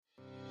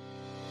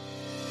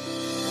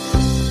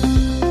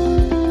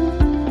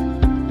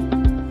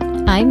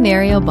I'm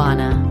Mary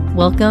Obana.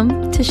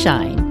 Welcome to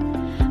Shine.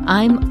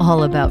 I'm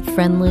all about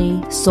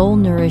friendly,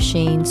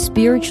 soul-nourishing,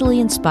 spiritually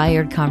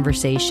inspired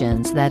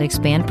conversations that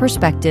expand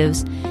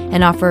perspectives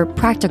and offer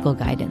practical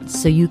guidance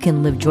so you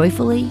can live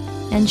joyfully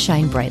and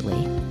shine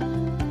brightly.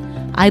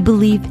 I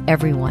believe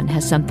everyone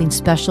has something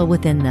special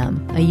within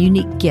them, a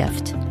unique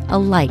gift, a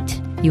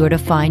light you are to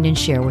find and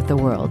share with the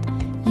world.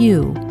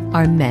 You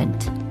are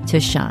meant to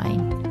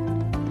shine.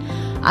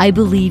 I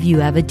believe you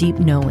have a deep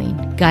knowing,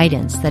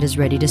 guidance that is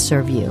ready to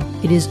serve you.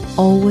 It is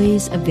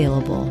always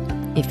available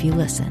if you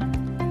listen.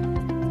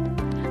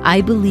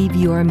 I believe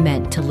you are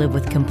meant to live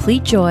with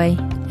complete joy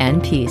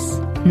and peace,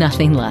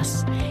 nothing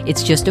less.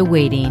 It's just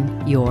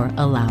awaiting your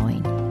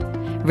allowing.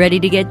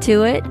 Ready to get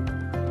to it?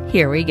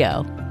 Here we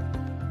go.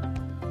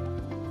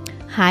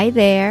 Hi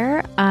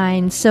there.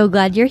 I'm so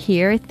glad you're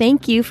here.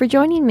 Thank you for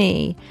joining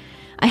me.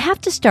 I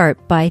have to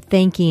start by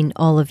thanking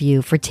all of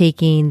you for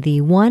taking the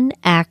One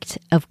Act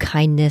of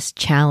Kindness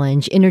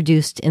challenge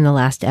introduced in the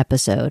last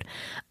episode.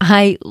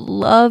 I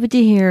loved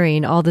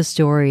hearing all the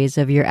stories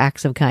of your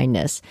acts of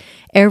kindness.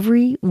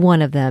 Every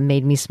one of them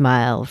made me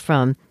smile,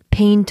 from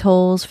paying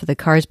tolls for the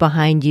cars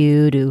behind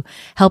you, to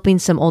helping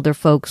some older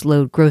folks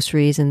load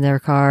groceries in their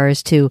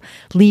cars, to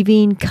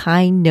leaving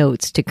kind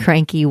notes to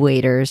cranky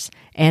waiters,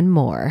 and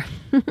more.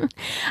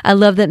 I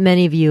love that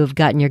many of you have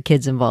gotten your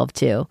kids involved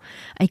too.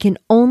 I can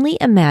only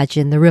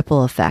imagine the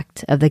ripple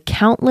effect of the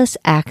countless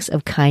acts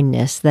of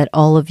kindness that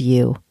all of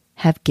you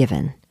have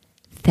given.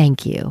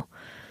 Thank you.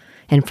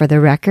 And for the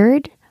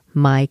record,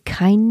 my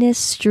kindness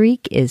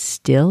streak is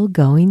still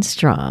going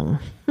strong.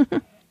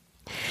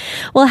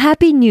 Well,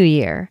 Happy New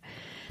Year.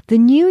 The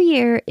new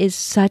year is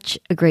such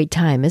a great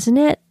time, isn't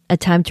it? A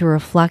time to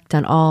reflect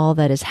on all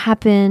that has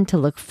happened, to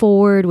look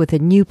forward with a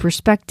new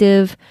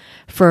perspective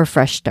for a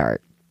fresh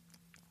start.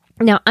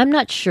 Now, I'm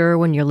not sure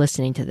when you're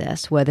listening to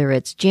this, whether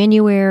it's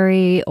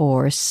January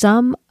or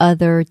some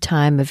other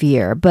time of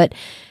year, but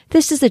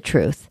this is the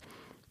truth.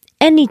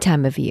 Any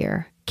time of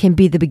year can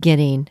be the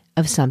beginning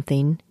of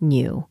something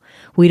new.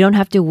 We don't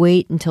have to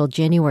wait until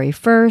January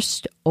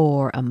 1st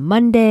or a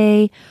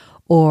Monday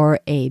or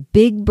a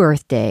big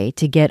birthday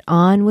to get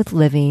on with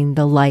living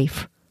the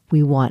life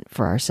we want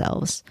for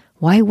ourselves.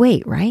 Why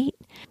wait, right?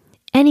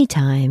 Any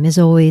time is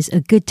always a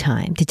good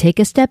time to take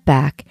a step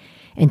back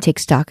and take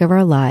stock of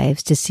our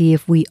lives to see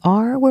if we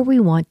are where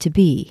we want to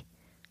be,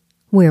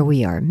 where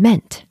we are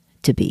meant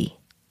to be.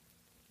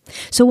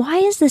 So why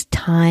is this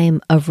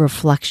time of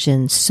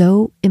reflection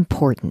so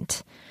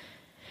important?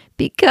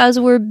 Because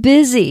we're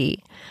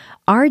busy.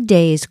 Our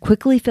days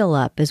quickly fill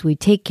up as we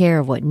take care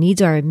of what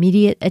needs our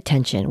immediate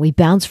attention. We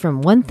bounce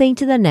from one thing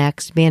to the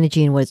next,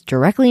 managing what's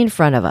directly in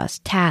front of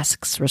us,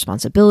 tasks,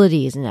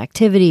 responsibilities, and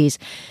activities.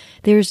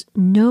 There's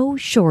no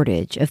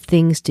shortage of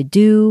things to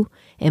do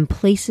and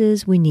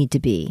places we need to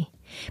be.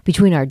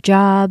 Between our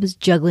jobs,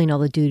 juggling all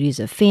the duties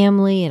of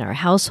family and our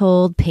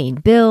household, paying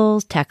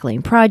bills,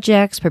 tackling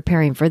projects,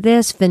 preparing for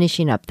this,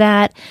 finishing up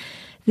that,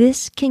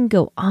 this can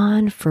go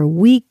on for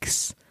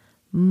weeks,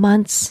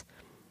 months,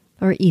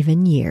 or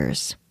even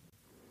years.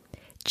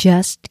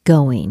 Just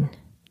going,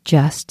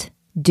 just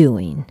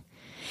doing.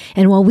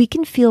 And while we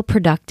can feel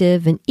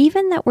productive and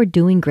even that we're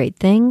doing great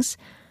things,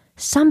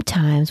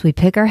 sometimes we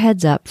pick our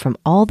heads up from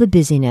all the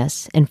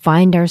busyness and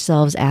find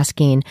ourselves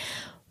asking,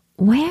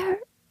 where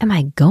am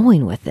I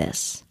going with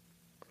this?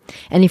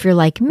 And if you're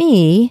like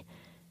me,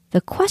 the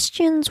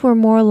questions were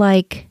more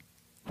like,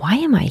 why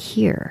am I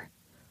here?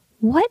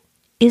 What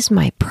is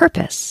my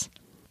purpose?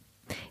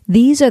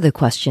 These are the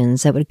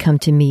questions that would come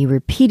to me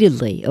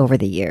repeatedly over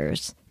the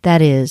years.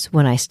 That is,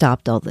 when I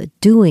stopped all the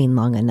doing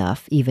long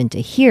enough even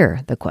to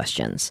hear the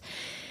questions.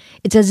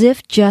 It's as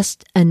if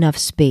just enough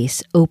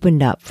space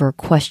opened up for a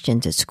question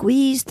to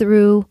squeeze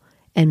through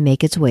and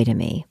make its way to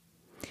me.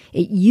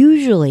 It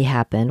usually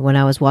happened when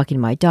I was walking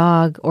my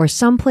dog or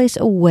someplace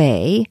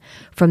away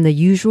from the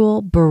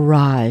usual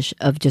barrage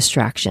of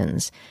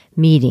distractions,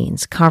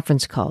 meetings,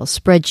 conference calls,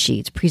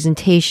 spreadsheets,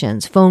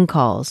 presentations, phone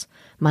calls,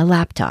 my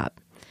laptop.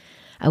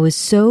 I was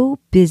so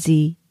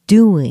busy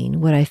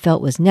doing what I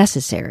felt was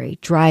necessary,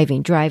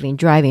 driving,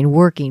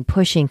 working,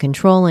 pushing,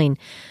 controlling,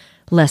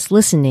 less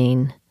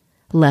listening,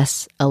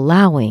 less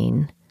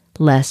allowing,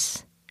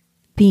 less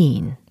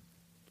being.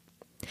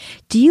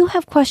 Do you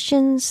have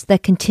questions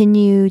that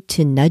continue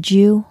to nudge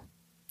you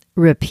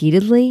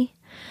repeatedly?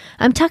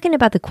 I'm talking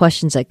about the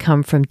questions that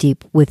come from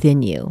deep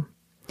within you.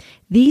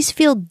 These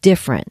feel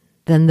different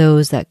than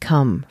those that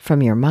come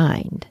from your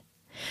mind.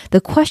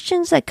 The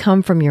questions that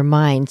come from your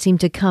mind seem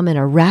to come in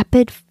a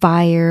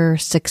rapid-fire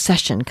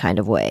succession kind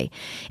of way.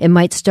 It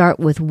might start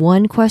with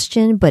one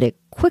question, but it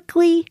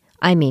quickly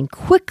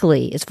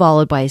is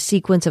followed by a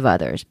sequence of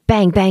others.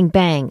 Bang, bang,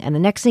 bang. And the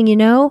next thing you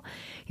know,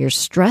 you're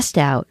stressed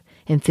out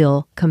and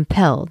feel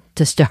compelled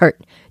to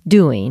start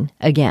doing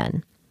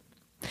again.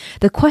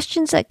 The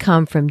questions that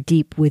come from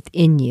deep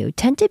within you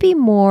tend to be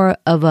more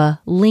of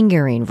a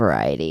lingering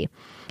variety.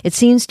 It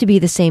seems to be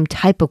the same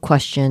type of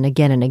question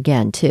again and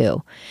again,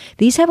 too.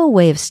 These have a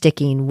way of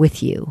sticking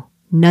with you,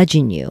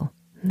 nudging you.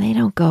 They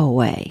don't go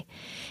away.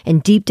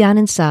 And deep down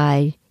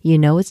inside, you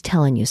know it's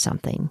telling you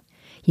something.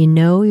 You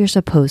know you're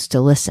supposed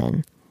to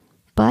listen.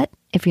 But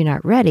if you're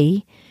not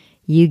ready,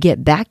 you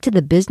get back to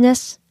the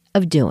business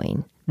of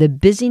doing. The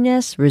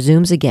busyness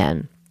resumes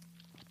again.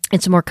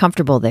 It's more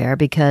comfortable there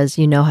because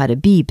you know how to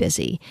be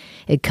busy.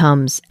 It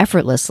comes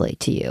effortlessly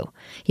to you.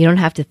 You don't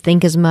have to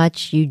think as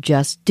much, you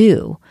just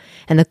do.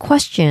 And the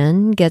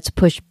question gets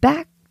pushed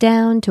back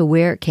down to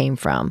where it came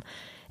from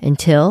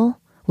until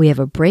we have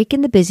a break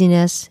in the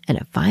busyness and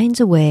it finds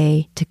a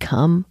way to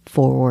come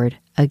forward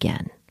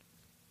again.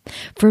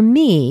 For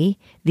me,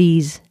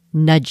 these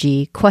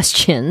nudgy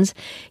questions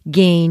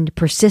gained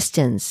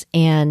persistence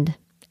and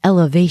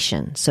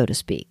elevation, so to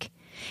speak.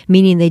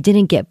 Meaning they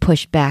didn't get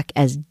pushed back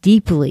as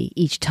deeply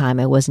each time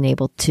I wasn't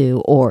able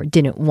to or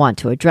didn't want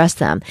to address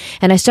them.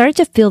 And I started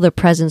to feel their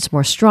presence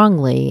more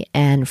strongly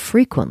and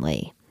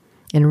frequently.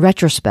 In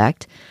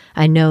retrospect,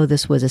 I know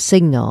this was a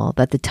signal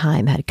that the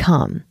time had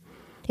come.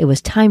 It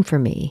was time for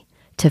me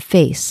to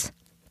face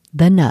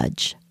the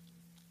nudge.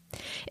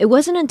 It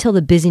wasn't until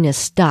the busyness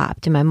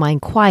stopped and my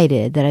mind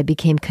quieted that I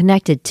became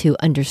connected to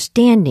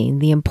understanding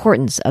the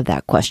importance of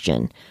that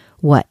question.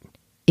 What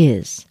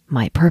is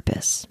my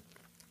purpose?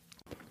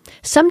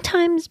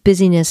 Sometimes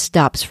busyness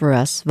stops for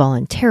us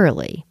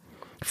voluntarily.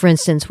 For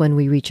instance, when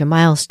we reach a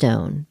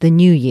milestone, the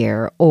new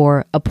year,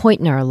 or a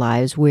point in our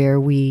lives where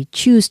we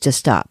choose to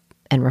stop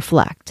and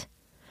reflect.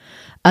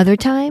 Other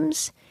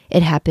times,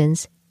 it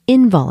happens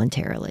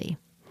involuntarily.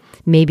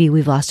 Maybe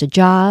we've lost a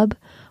job,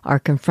 are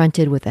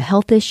confronted with a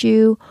health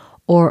issue,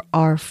 or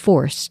are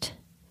forced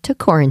to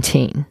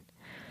quarantine.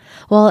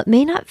 While it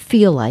may not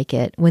feel like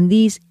it, when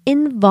these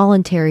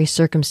involuntary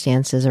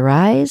circumstances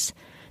arise,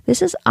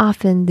 this is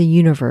often the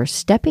universe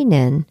stepping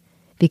in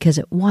because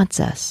it wants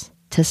us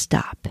to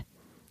stop.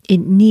 It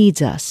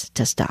needs us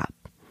to stop,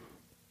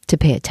 to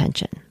pay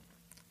attention.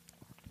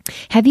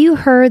 Have you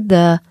heard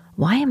the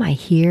 "why am I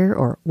here?"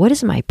 or "what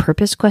is my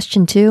purpose?"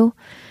 question too?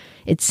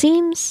 It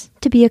seems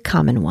to be a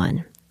common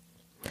one.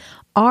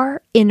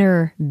 Our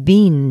inner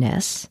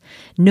beingness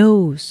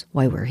knows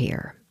why we're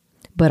here,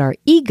 but our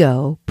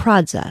ego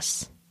prods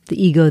us,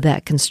 the ego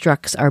that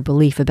constructs our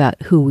belief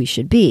about who we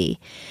should be.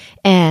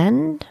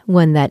 And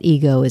when that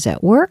ego is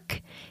at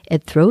work,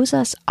 it throws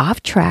us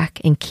off track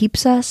and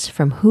keeps us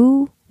from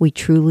who we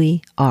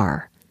truly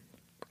are.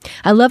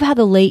 I love how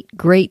the late,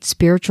 great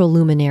spiritual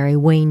luminary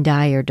Wayne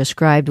Dyer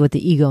described what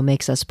the ego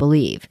makes us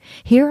believe.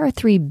 Here are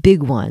 3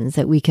 big ones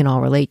that we can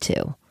all relate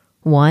to.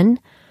 1,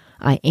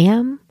 I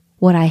am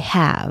what I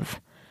have.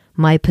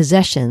 My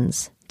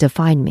possessions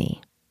define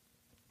me.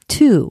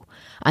 2,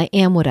 I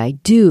am what I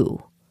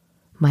do.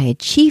 My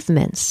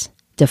achievements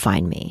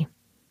define me.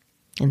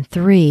 And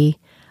 3,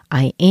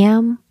 I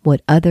am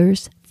what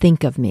others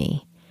think of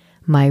me.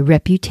 My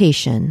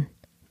reputation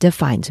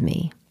defines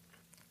me.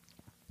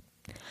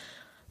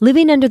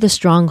 Living under the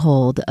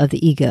stronghold of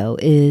the ego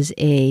is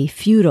a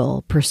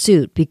futile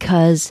pursuit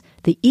because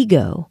the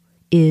ego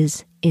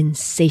is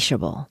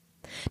insatiable.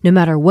 No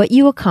matter what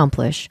you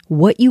accomplish,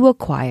 what you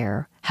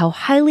acquire, how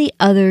highly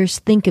others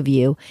think of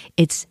you,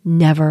 it's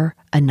never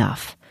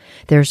enough.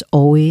 There's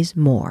always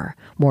more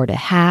to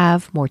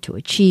have, more to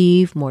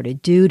achieve, more to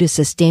do to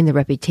sustain the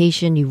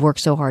reputation you've worked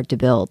so hard to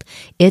build.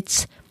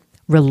 It's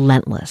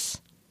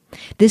relentless.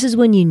 This is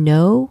when you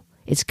know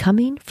it's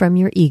coming from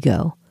your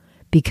ego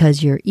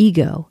because your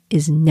ego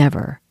is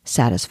never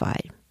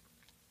satisfied.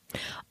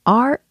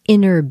 Our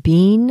inner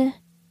being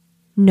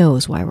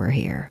knows why we're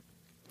here.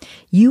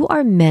 You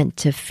are meant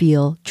to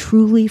feel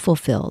truly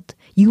fulfilled.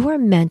 You are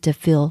meant to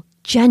feel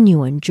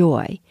genuine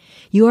joy.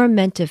 You are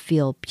meant to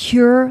feel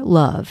pure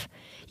love.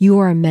 You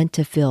are meant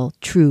to feel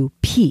true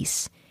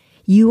peace.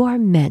 You are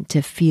meant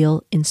to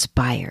feel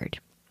inspired.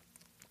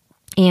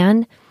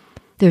 And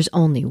there's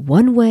only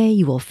one way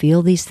you will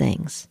feel these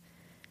things: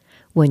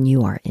 when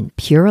you are in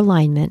pure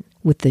alignment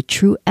with the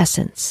true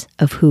essence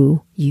of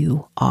who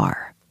you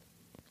are.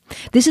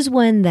 This is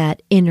when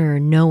that inner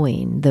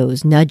knowing,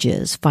 those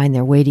nudges find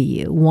their way to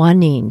you,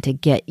 wanting to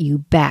get you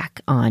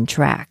back on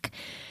track.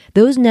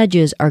 Those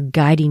nudges are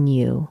guiding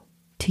you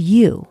to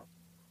you.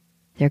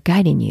 They're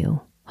guiding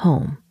you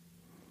home.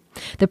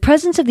 The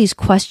presence of these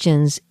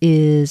questions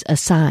is a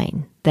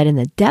sign that in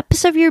the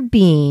depths of your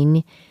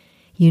being,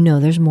 you know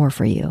there's more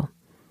for you.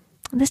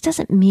 This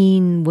doesn't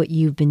mean what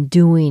you've been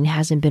doing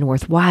hasn't been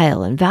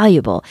worthwhile and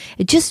valuable.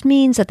 It just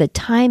means that the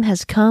time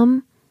has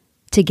come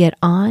to get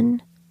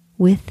on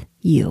with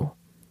you.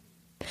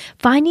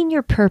 Finding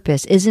your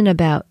purpose isn't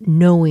about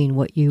knowing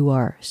what you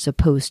are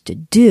supposed to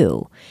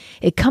do.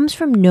 It comes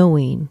from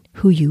knowing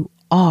who you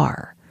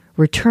are,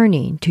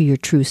 returning to your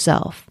true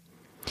self.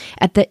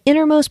 At the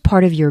innermost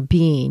part of your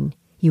being,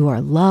 you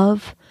are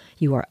love,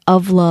 you are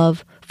of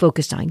love,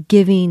 focused on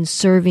giving,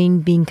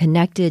 serving, being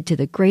connected to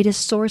the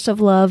greatest source of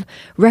love,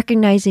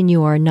 recognizing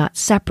you are not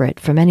separate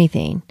from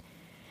anything,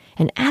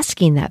 and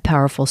asking that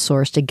powerful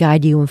source to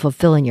guide you in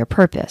fulfilling your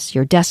purpose,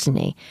 your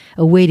destiny,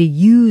 a way to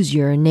use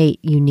your innate,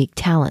 unique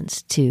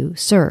talents to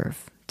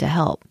serve, to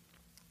help.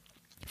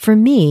 For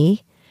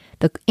me,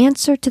 The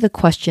answer to the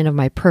question of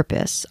my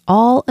purpose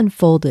all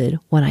unfolded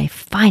when I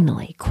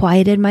finally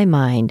quieted my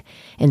mind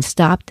and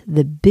stopped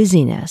the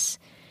busyness,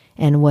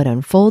 and what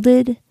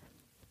unfolded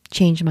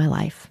changed my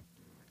life.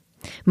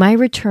 My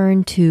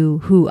return to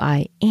who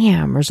I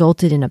am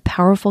resulted in a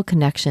powerful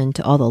connection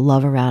to all the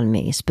love around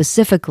me,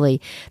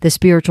 specifically the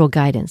spiritual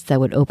guidance that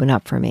would open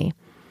up for me.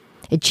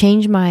 It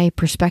changed my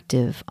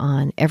perspective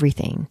on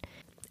everything.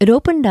 It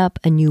opened up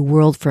a new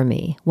world for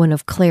me, one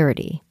of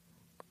clarity.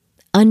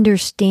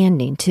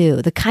 Understanding,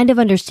 too, the kind of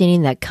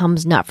understanding that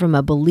comes not from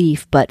a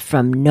belief, but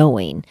from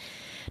knowing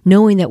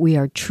that we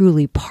are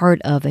truly part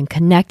of and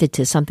connected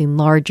to something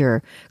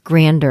larger,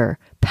 grander,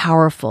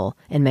 powerful,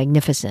 and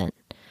magnificent.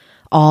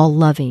 All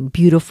loving,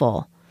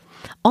 beautiful.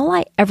 All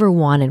I ever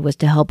wanted was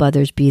to help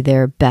others be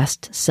their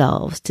best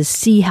selves, to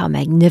see how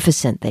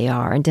magnificent they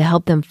are, and to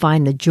help them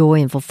find the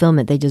joy and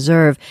fulfillment they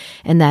deserve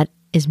and that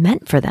is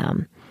meant for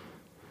them.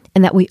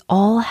 And that we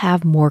all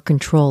have more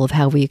control of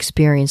how we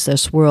experience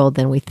this world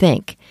than we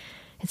think.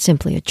 It's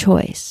simply a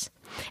choice.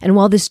 And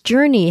while this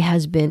journey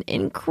has been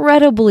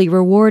incredibly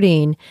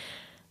rewarding,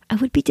 I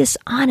would be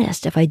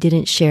dishonest if I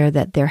didn't share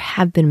that there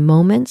have been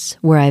moments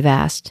where I've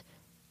asked,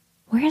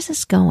 where is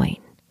this going?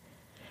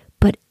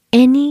 But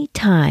any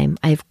time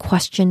I've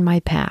questioned my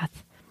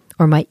path,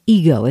 or my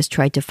ego has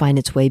tried to find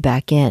its way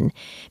back in,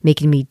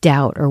 making me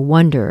doubt or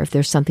wonder if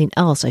there's something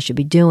else I should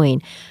be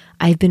doing,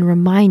 I've been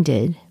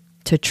reminded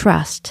to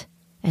trust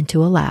and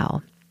to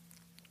allow,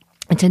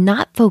 and to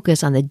not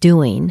focus on the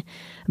doing,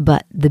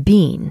 but the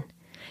being,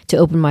 to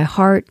open my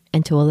heart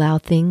and to allow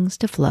things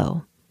to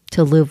flow,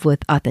 to live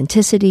with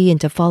authenticity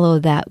and to follow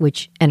that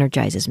which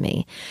energizes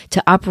me,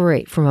 to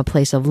operate from a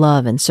place of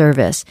love and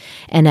service.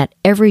 And at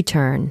every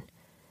turn,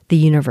 the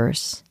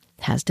universe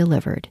has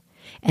delivered.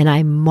 And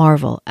I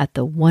marvel at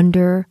the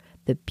wonder,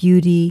 the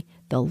beauty,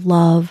 the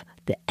love,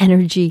 the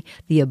energy,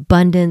 the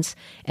abundance,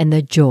 and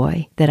the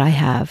joy that I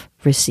have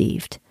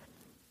received.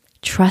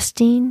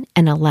 Trusting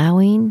and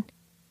allowing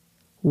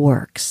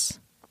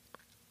works.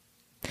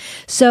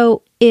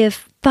 So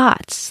if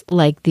thoughts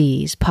like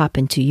these pop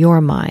into your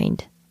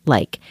mind,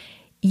 like,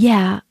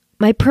 yeah,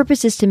 my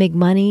purpose is to make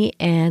money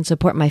and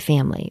support my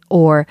family,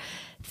 or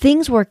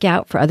things work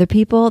out for other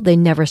people, they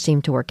never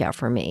seem to work out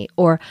for me,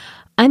 or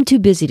I'm too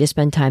busy to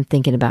spend time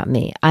thinking about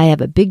me. I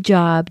have a big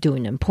job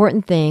doing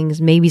important things,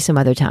 maybe some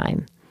other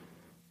time.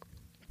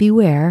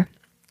 Beware,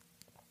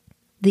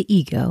 the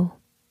ego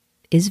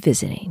is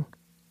visiting.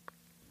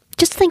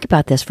 Just think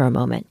about this for a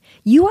moment.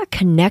 You are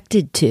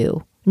connected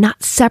to,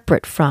 not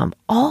separate from,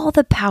 all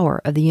the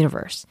power of the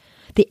universe.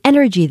 The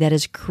energy that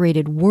has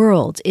created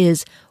worlds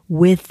is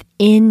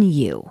within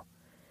you.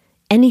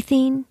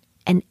 Anything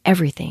and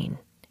everything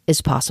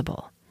is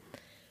possible.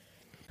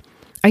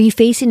 Are you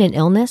facing an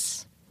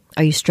illness?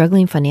 Are you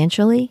struggling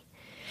financially?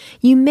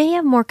 You may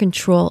have more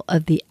control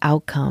of the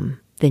outcome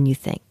than you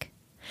think.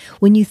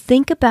 When you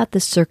think about the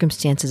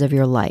circumstances of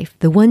your life,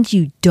 the ones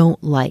you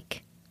don't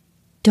like,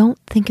 don't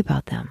think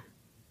about them.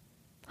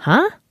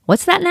 Huh?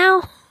 What's that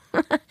now?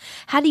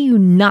 How do you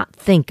not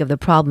think of the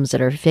problems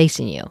that are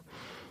facing you?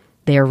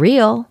 They're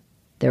real.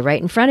 They're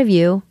right in front of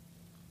you.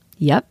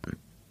 Yep,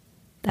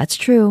 that's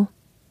true.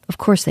 Of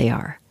course they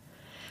are.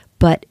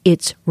 But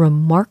it's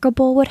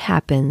remarkable what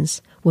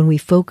happens when we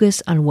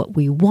focus on what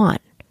we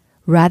want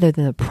rather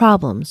than the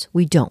problems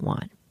we don't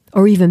want.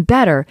 Or even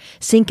better,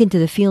 sink into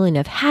the feeling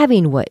of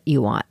having what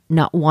you want,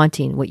 not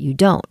wanting what you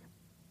don't.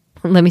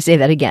 Let me say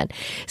that again.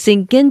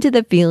 Sink into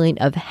the feeling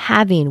of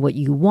having what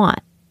you want,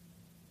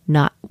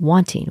 not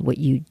wanting what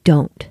you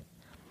don't.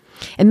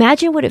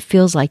 Imagine what it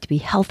feels like to be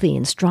healthy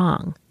and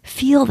strong.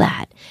 Feel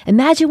that.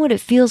 Imagine what it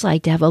feels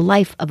like to have a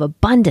life of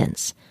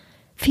abundance.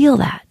 Feel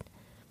that.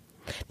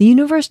 The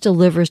universe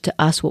delivers to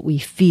us what we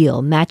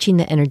feel, matching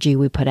the energy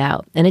we put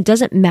out. And it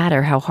doesn't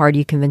matter how hard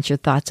you convince your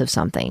thoughts of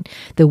something.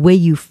 The way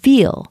you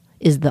feel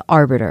is the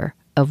arbiter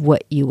of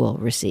what you will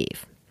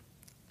receive.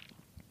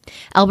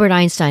 Albert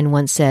Einstein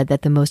once said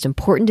that the most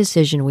important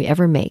decision we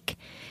ever make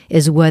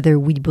is whether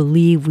we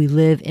believe we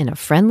live in a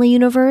friendly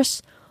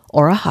universe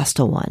or a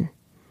hostile one.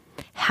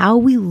 How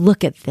we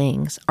look at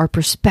things, our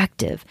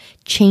perspective,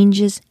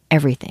 changes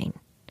everything.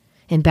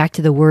 And back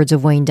to the words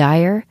of Wayne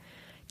Dyer,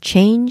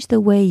 change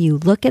the way you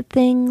look at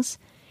things,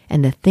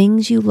 and the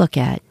things you look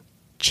at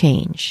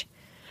change.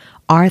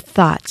 Our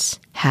thoughts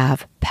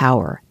have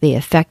power. They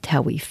affect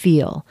how we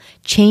feel.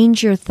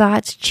 Change your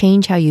thoughts,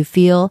 change how you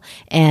feel,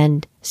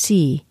 and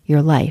see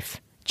your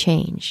life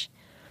change.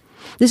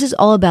 This is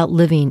all about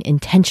living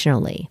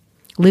intentionally.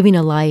 Living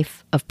a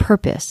life of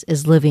purpose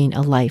is living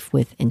a life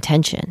with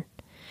intention.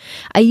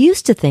 I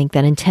used to think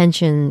that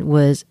intention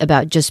was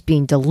about just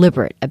being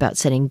deliberate about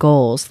setting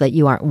goals, that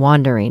you aren't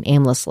wandering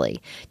aimlessly,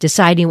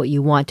 deciding what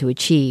you want to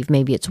achieve.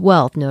 Maybe it's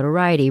wealth,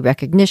 notoriety,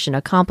 recognition,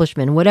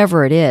 accomplishment,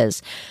 whatever it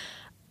is.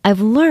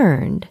 I've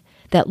learned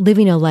that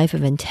living a life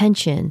of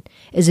intention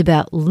is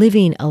about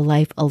living a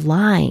life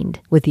aligned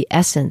with the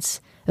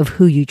essence of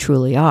who you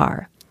truly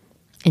are.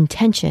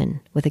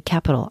 Intention with a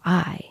capital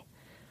I.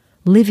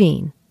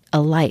 Living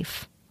a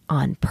life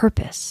on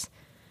purpose.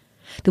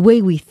 The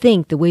way we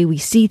think, the way we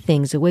see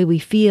things, the way we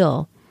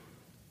feel,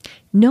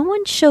 No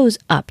one shows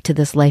up to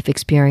this life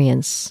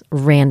experience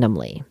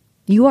randomly.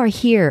 You are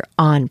here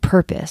on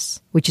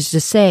purpose, which is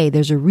to say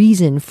there's a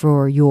reason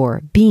for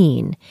your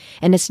being.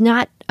 And it's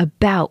not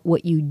about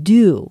what you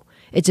do.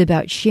 It's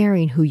about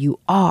sharing who you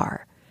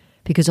are,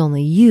 because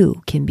only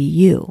you can be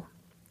you.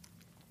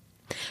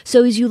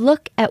 So as you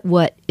look at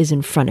what is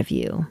in front of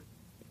you,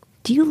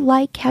 do you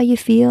like how you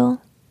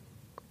feel?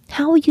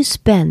 How will you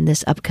spend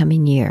this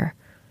upcoming year?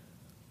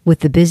 With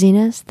the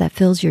busyness that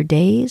fills your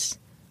days,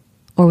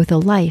 or with a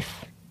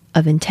life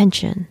of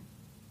intention,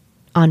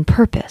 on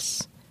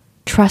purpose,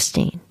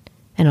 trusting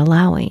and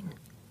allowing?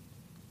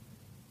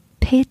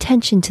 Pay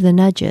attention to the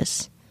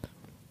nudges.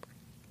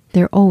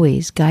 They're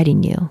always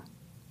guiding you.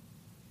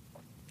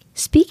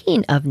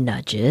 Speaking of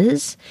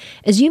nudges,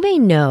 as you may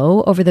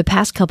know, over the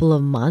past couple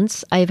of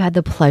months, I've had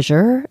the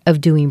pleasure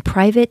of doing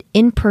private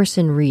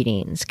in-person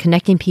readings,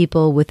 connecting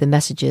people with the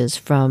messages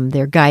from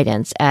their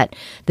guidance at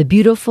the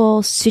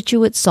beautiful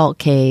Scituate Salt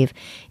Cave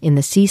in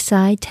the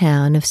seaside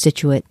town of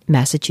Scituate,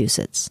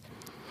 Massachusetts.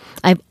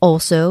 I've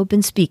also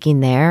been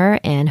speaking there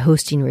and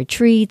hosting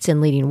retreats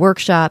and leading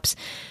workshops.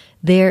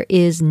 There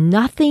is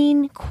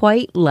nothing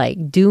quite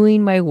like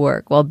doing my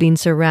work while being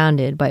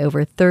surrounded by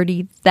over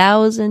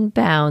 30,000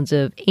 pounds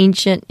of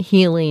ancient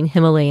healing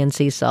Himalayan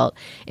sea salt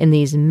in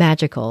these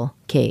magical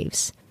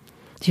caves.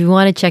 If you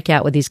want to check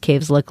out what these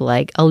caves look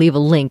like, I'll leave a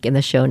link in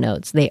the show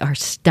notes. They are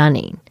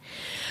stunning.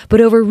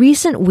 But over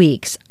recent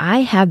weeks,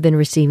 I have been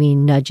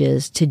receiving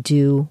nudges to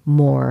do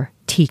more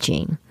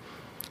teaching.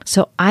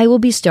 So I will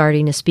be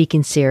starting a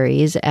speaking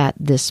series at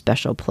this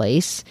special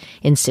place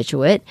in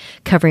Scituate,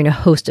 covering a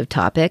host of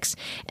topics,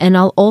 and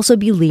I'll also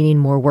be leading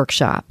more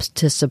workshops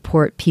to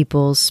support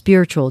people's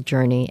spiritual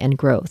journey and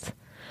growth.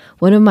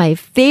 One of my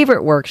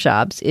favorite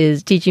workshops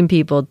is teaching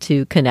people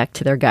to connect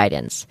to their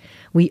guidance.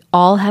 We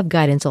all have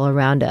guidance all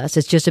around us.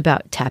 It's just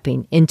about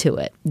tapping into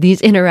it.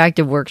 These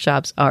interactive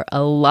workshops are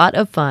a lot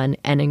of fun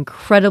and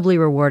incredibly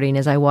rewarding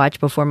as I watch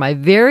before my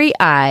very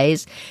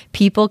eyes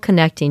people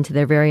connecting to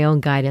their very own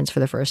guidance for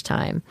the first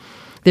time.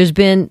 There's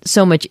been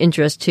so much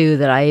interest, too,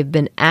 that I've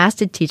been asked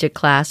to teach a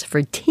class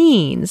for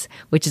teens,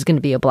 which is going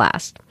to be a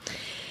blast.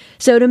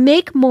 So to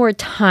make more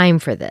time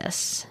for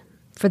this,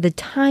 for the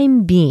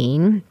time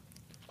being,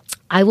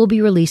 I will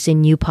be releasing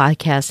new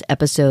podcast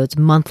episodes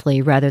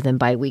monthly rather than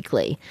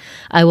bi-weekly.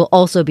 I will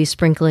also be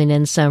sprinkling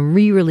in some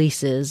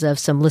re-releases of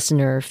some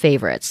listener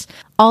favorites,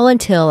 all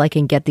until I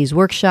can get these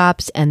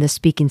workshops and the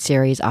speaking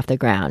series off the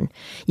ground.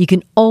 You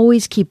can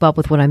always keep up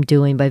with what I'm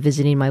doing by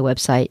visiting my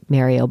website,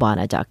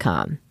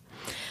 maryobana.com.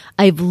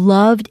 I've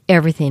loved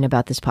everything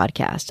about this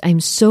podcast. I'm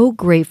so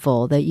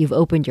grateful that you've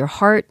opened your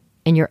heart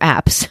and your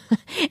apps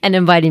and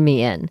invited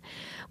me in.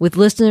 With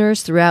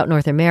listeners throughout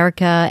North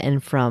America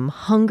and from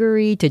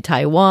Hungary to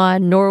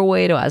Taiwan,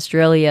 Norway to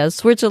Australia,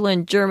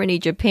 Switzerland, Germany,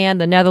 Japan,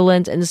 the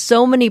Netherlands, and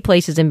so many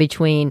places in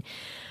between.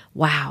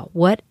 Wow,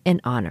 what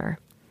an honor.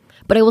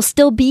 But I will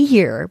still be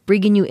here,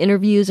 bringing you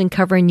interviews and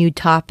covering new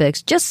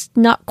topics, just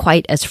not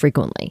quite as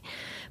frequently.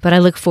 But I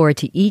look forward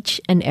to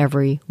each and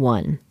every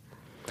one.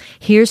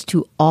 Here's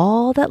to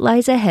all that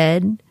lies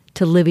ahead,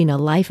 to living a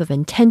life of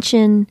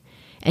intention,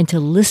 and to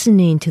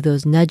listening to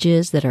those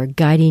nudges that are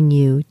guiding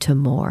you to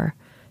more.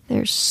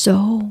 There's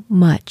so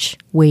much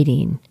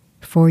waiting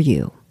for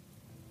you.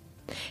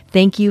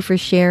 Thank you for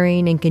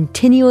sharing and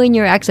continuing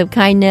your acts of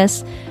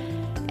kindness,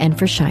 and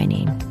for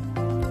shining,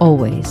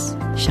 always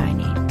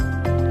shining.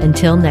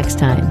 Until next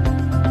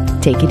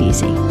time, take it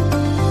easy.